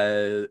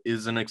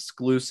is an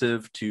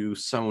exclusive to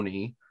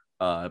Sony,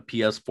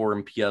 PS4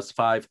 and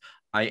PS5.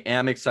 I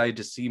am excited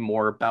to see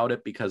more about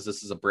it because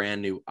this is a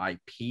brand new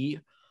IP.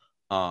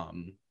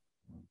 Um,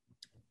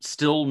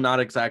 Still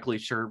not exactly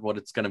sure what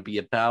it's going to be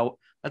about.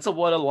 That's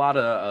what a lot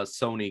of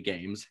Sony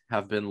games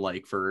have been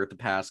like for the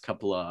past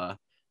couple of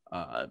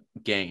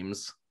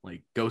games.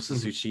 Like Ghost of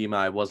Tsushima,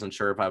 I wasn't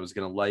sure if I was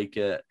going to like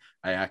it.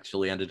 I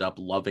actually ended up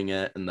loving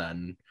it. And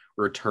then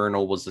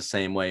Returnal was the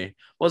same way.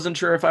 Wasn't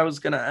sure if I was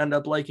going to end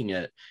up liking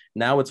it.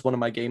 Now it's one of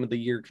my Game of the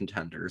Year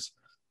contenders.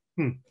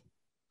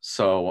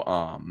 So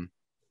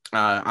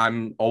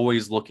I'm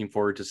always looking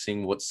forward to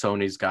seeing what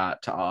Sony's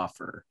got to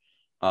offer.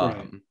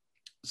 Right.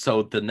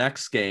 So the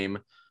next game,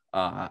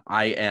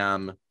 I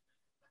am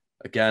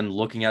again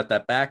looking at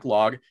that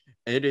backlog.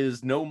 It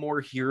is No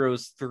More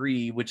Heroes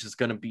 3, which is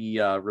going to be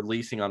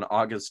releasing on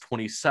August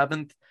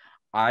 27th.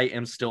 I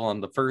am still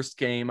on the first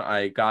game.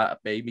 I got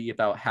maybe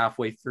about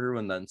halfway through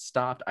and then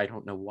stopped. I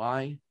don't know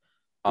why.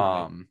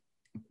 Right.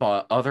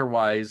 But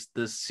otherwise,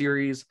 this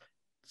series,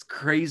 it's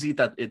crazy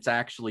that it's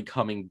actually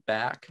coming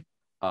back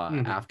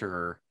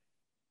after,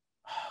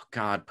 oh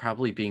God,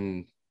 probably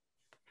being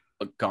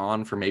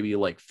gone for maybe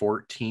like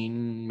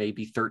 14,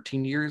 maybe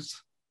 13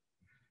 years.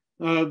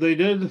 They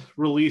did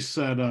release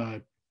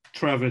that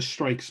Travis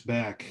Strikes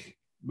back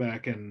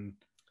in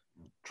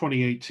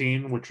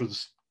 2018, which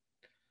was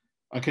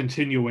a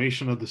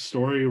continuation of the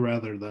story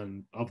rather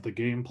than of the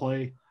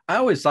gameplay. I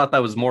always thought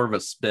that was more of a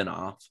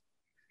spin-off.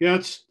 Yeah,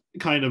 it's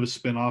kind of a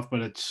spin-off, but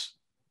it's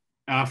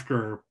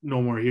after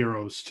No More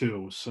Heroes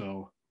 2,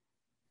 so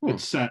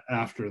it's set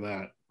after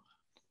that.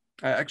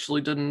 I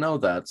actually didn't know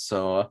that.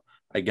 So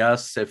I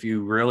guess if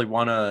you really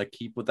want to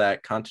keep with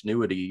that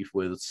continuity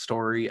with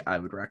story, I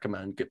would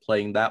recommend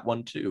playing that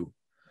one too.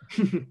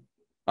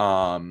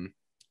 um,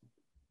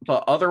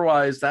 but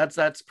otherwise,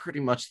 that's pretty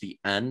much the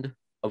end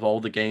of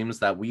all the games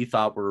that we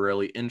thought were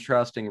really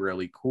interesting,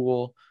 really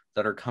cool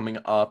that are coming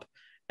up.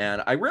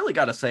 And I really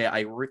got to say,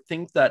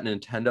 think that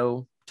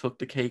Nintendo took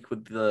the cake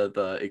with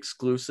the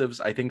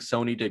exclusives. I think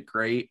Sony did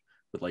great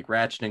with like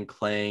Ratchet and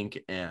Clank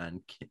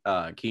and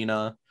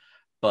Kena,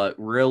 but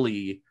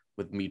really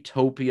with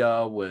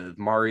Miitopia, with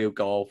Mario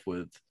Golf,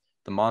 with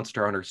the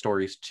Monster Hunter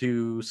Stories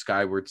 2,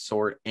 Skyward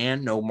Sword,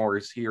 and No More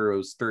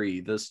Heroes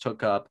 3, this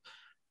took up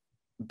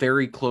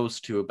very close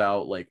to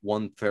about like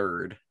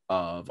 1/3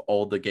 of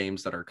all the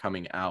games that are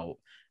coming out.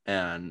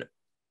 And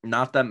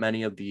not that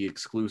many of the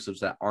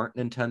exclusives that aren't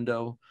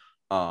Nintendo.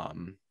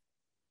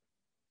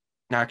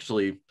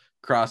 Actually,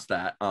 cross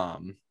that.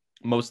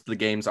 Most of the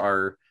games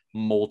are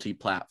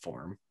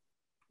multi-platform.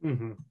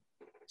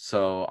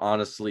 So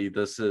honestly,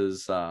 this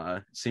is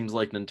seems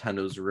like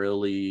Nintendo's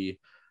really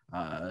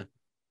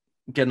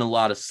getting a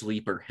lot of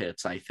sleeper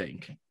hits, I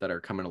think, that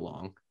are coming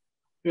along.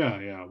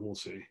 Yeah, we'll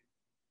see.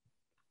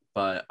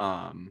 But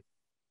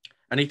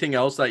anything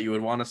else that you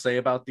would want to say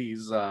about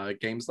these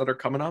games that are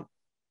coming up?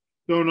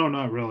 No,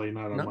 not really.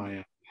 Not on my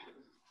end.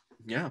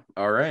 Yeah.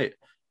 All right.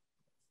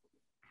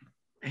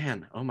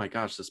 Man, oh my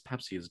gosh, this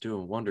Pepsi is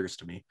doing wonders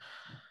to me.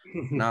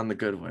 Not in the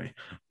good way.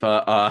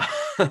 But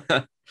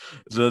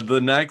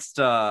the next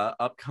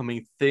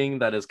upcoming thing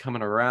that is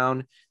coming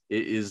around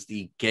is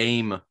the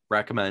game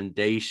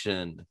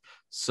recommendation.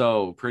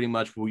 So pretty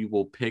much we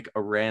will pick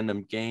a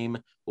random game.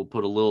 We'll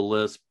put a little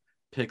list,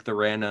 pick the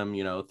random,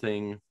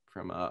 thing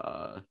from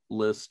a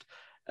list,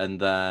 and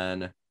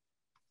then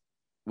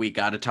we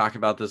got to talk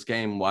about this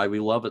game, why we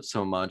love it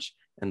so much.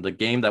 And the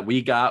game that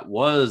we got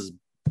was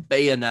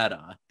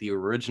Bayonetta, the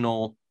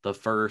original, the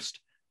first,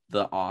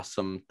 the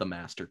awesome, the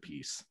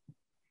masterpiece.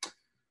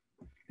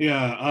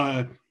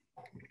 Yeah,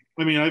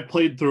 I mean, I've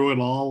played through it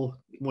all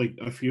like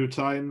a few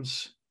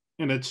times,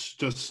 and it's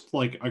just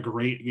like a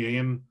great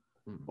game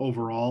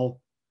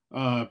overall.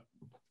 For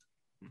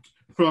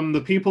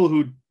the people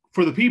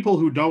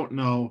who don't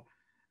know,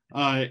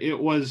 it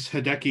was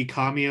Hideki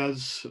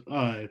Kamiya's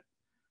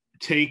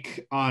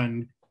take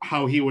on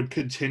how he would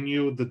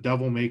continue the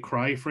Devil May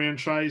Cry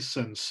franchise,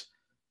 since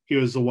he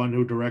was the one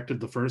who directed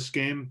the first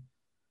game.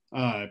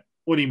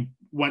 When he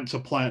went to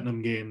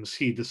Platinum Games,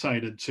 he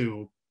decided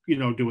to,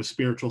 do a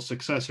spiritual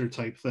successor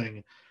type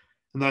thing.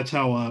 And that's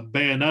how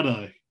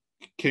Bayonetta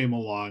came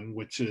along,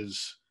 which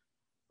is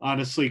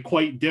honestly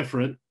quite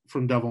different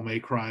from Devil May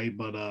Cry,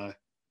 but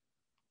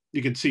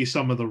you can see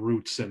some of the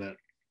roots in it.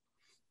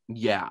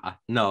 Yeah,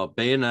 no,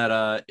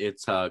 Bayonetta,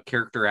 it's a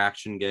character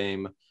action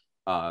game,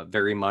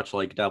 very much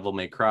like Devil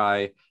May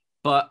Cry,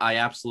 but I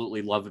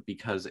absolutely love it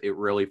because it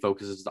really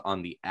focuses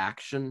on the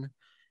action.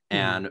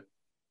 And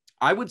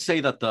I would say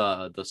that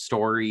the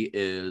story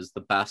is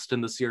the best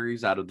in the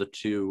series out of the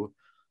two.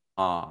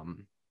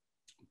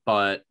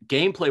 But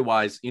gameplay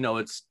wise,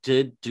 it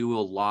did do a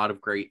lot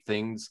of great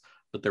things,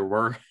 but there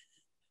were,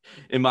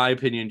 in my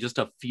opinion, just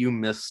a few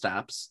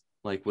missteps,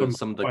 like with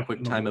some of the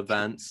quick time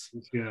events.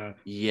 Yeah.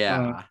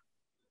 Yeah.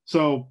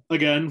 So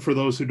again, for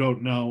those who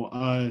don't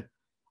know,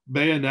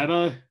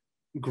 Bayonetta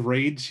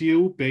grades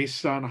you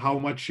based on how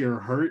much you're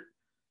hurt.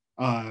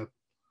 Uh,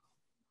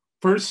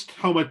 First,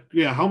 how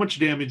much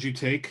damage you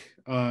take,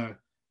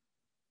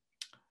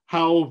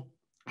 how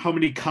how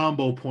many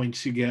combo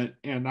points you get,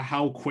 and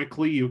how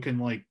quickly you can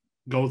like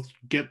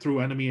get through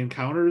enemy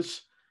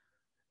encounters.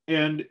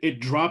 And it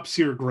drops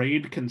your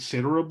grade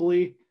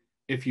considerably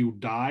if you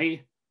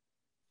die.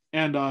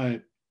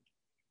 And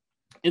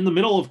in the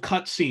middle of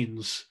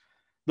cutscenes,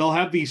 they'll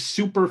have these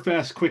super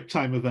fast quick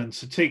time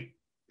events to take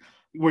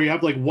where you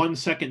have like 1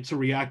 second to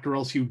react or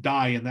else you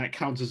die, and that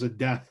counts as a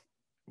death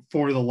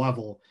for the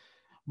level.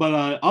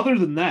 But other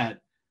than that,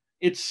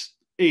 it's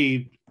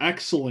a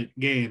excellent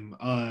game.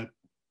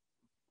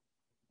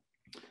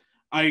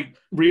 I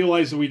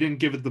realize that we didn't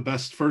give it the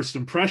best first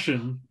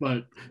impression,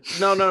 but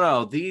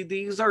No.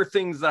 These are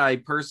things that I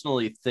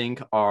personally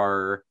think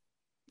are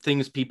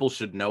things people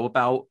should know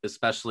about,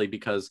 especially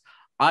because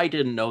I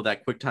didn't know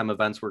that QuickTime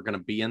events were going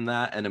to be in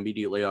that, and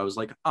immediately I was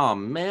like, "Oh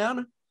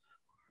man!"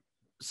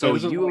 So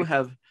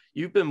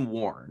you've been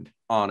warned, yeah,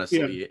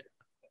 honestly.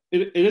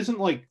 it isn't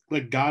like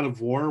God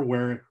of War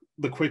where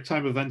the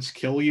QuickTime events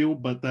kill you,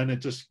 but then it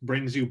just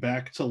brings you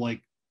back to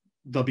like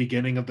the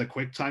beginning of the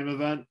QuickTime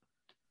event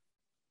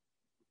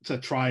to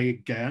try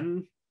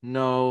again.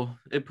 No,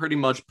 it pretty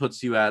much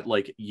puts you at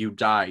like you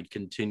died,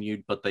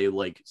 continued, but they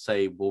like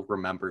say we'll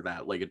remember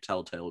that like a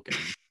Telltale game,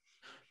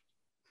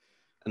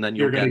 and then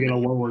You're gonna get a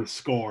lower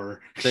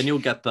score. you'll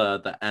get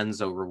the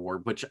Enzo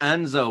reward, which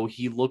Enzo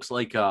he looks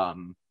like a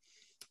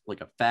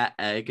fat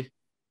egg,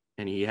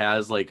 and he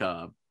has like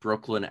a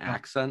Brooklyn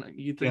accent.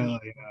 You think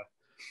Yeah.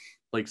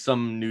 like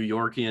some New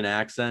Yorkian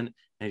accent,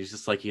 and he's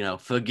just like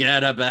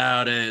forget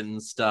about it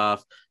and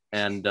stuff.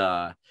 And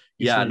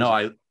yeah,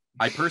 no,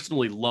 I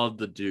personally love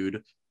the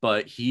dude,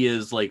 but he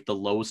is like the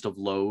lowest of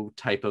low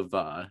type of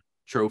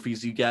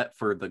trophies you get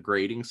for the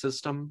grading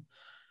system.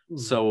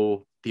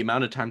 So the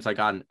amount of times I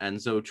got an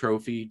Enzo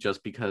trophy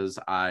just because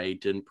I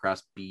didn't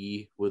press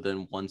B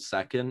within 1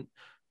 second,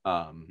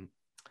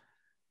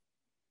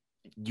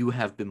 you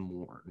have been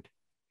warned.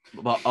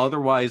 But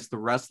otherwise, the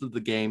rest of the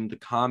game, the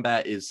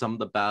combat is some of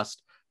the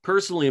best.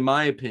 Personally, in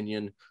my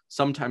opinion,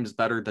 sometimes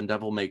better than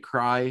Devil May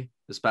Cry,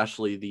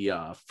 especially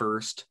the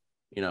first,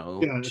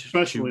 yeah,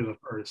 especially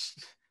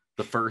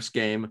the first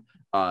game.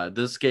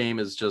 This game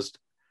is just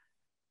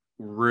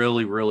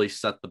really, really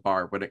set the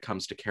bar when it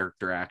comes to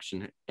character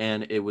action,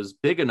 and it was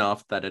big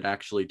enough that it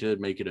actually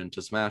did make it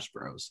into Smash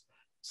Bros.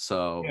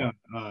 So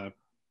yeah,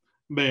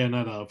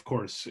 Bayonetta, of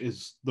course,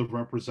 is the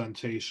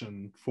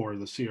representation for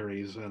the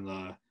series, and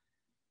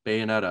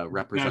Bayonetta Smash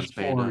represents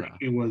 4, Bayonetta.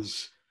 it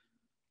was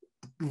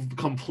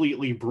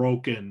completely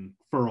broken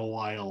for a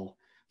while.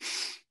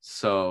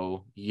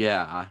 So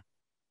yeah,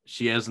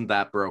 she isn't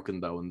that broken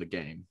though in the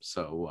game.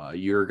 So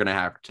you're gonna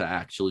have to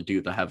actually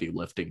do the heavy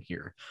lifting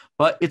here,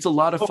 but it's a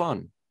lot of Oh,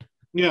 fun.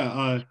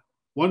 yeah,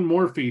 one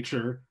more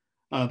feature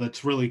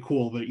that's really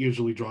cool that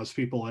usually draws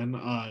people in.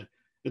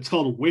 It's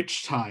called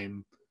Witch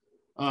Time.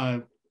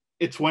 Uh,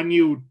 it's when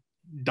you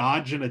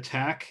dodge an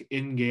attack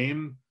in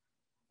game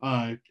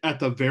at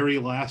the very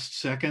last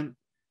second.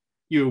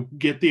 You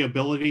get the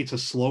ability to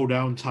slow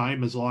down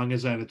time as long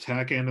as that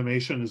attack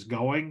animation is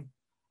going,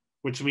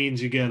 which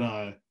means you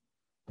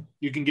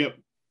can get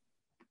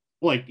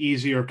like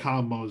easier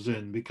combos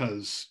in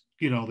because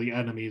the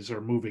enemies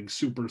are moving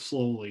super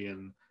slowly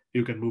and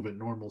you can move at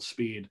normal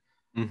speed.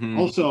 Mm-hmm.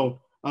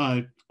 Also,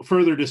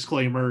 further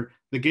disclaimer: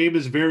 the game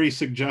is very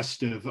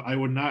suggestive. I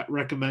would not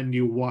recommend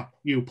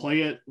you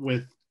play it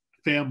with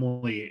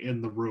family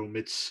in the room.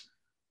 It's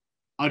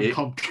It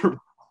uncomfortable.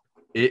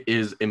 it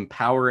is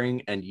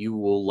empowering, and you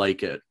will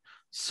like it.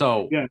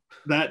 So Yeah,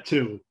 that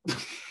too.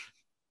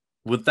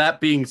 with that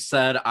being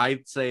said,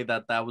 I'd say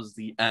that was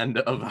the end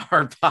of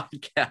our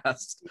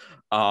podcast.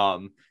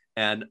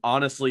 And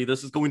honestly,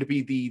 this is going to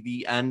be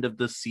the end of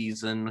the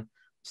season.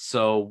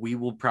 So we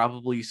will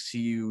probably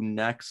see you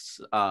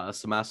next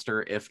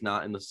semester, if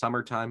not in the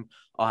summertime.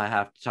 I'll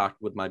have to talk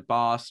with my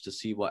boss to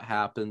see what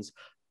happens.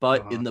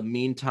 But in the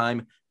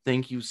meantime,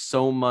 thank you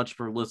so much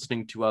for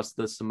listening to us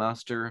this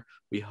semester.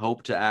 We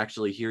hope to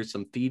actually hear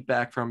some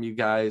feedback from you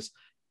guys.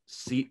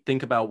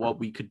 Think about what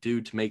we could do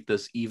to make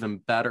this even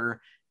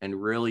better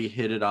and really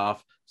hit it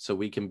off so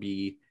we can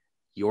be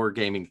your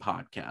gaming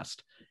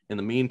podcast. In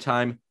the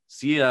meantime,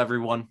 see you,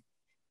 everyone.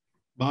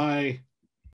 Bye.